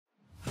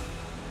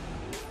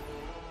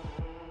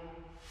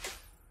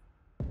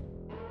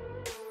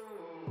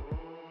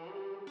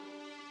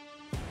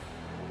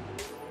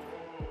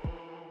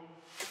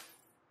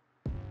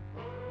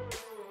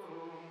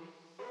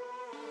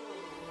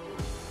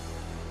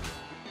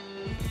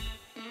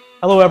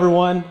Hello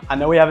everyone. I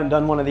know we haven't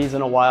done one of these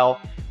in a while.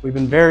 We've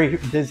been very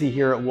busy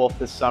here at Wolf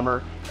this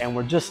summer, and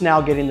we're just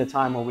now getting the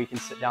time where we can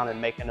sit down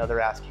and make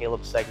another Ask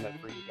Caleb segment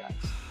for you guys.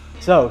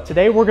 So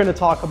today we're going to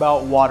talk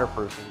about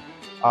waterproofing.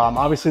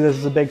 Obviously this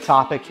is a big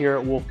topic here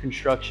at Wolf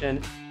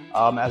Construction.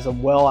 As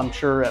well, I'm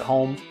sure at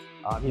home,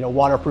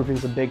 waterproofing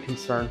is a big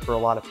concern for a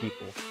lot of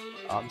people.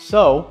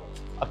 So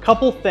a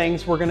couple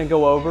things we're going to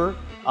go over.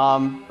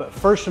 But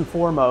first and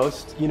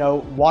foremost,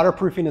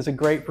 waterproofing is a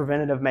great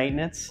preventative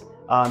maintenance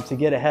to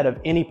get ahead of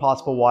any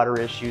possible water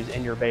issues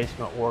in your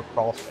basement or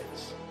crawl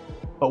space.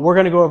 But we're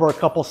going to go over a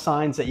couple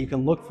signs that you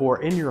can look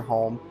for in your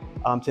home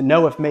to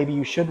know if maybe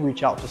you should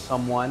reach out to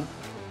someone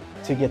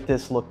to get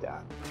this looked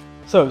at.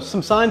 So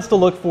some signs to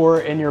look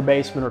for in your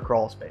basement or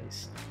crawl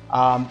space.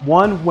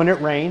 One, when it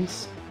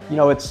rains,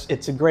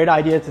 it's a great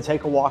idea to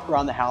take a walk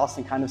around the house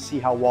and kind of see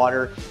how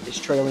water is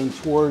trailing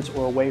towards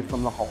or away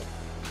from the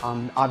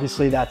home.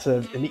 Obviously that's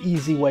an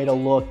easy way to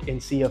look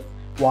and see if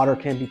water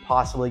can be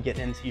possibly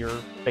getting into your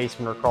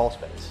basement or crawl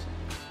space.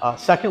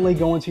 Secondly,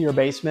 go into your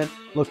basement,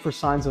 look for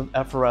signs of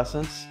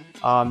effervescence.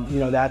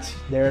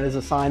 There it is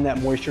a sign that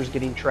moisture is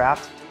getting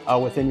trapped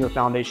within your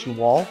foundation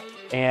wall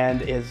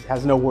and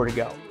has nowhere to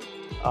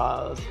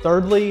go.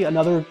 Thirdly,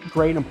 another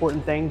great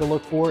important thing to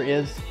look for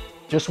is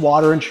just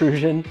water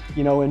intrusion,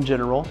 in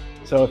general.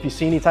 So if you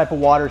see any type of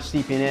water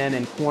seeping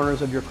in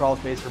corners of your crawl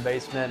space or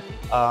basement,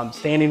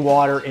 standing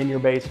water in your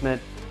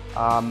basement,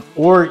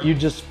 or you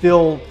just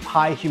feel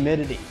high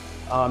humidity,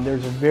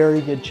 there's a very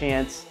good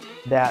chance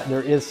that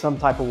there is some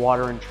type of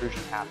water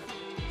intrusion happening.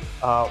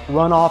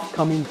 Runoff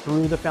coming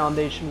through the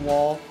foundation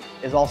wall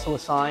is also a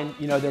sign.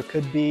 There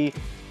could be,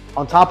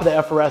 on top of the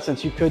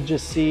effervescence, you could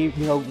just see,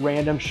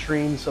 random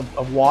streams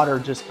of water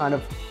just kind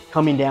of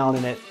coming down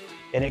in it.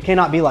 And it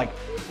cannot be like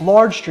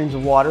large streams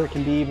of water. It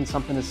can be even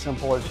something as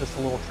simple as just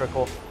a little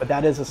trickle, but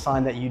that is a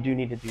sign that you do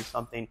need to do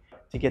something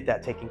to get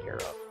that taken care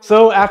of.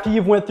 So after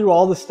you've went through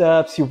all the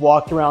steps, you've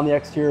walked around the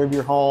exterior of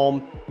your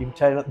home, you've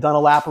done a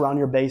lap around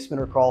your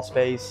basement or crawl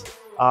space,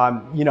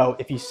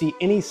 if you see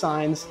any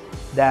signs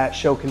that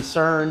show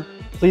concern,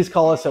 please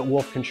call us at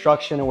Wolf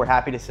Construction and we're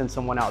happy to send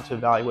someone out to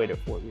evaluate it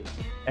for you.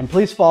 And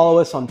please follow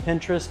us on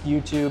Pinterest,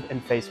 YouTube,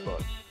 and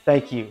Facebook.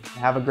 Thank you.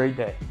 Have a great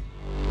day.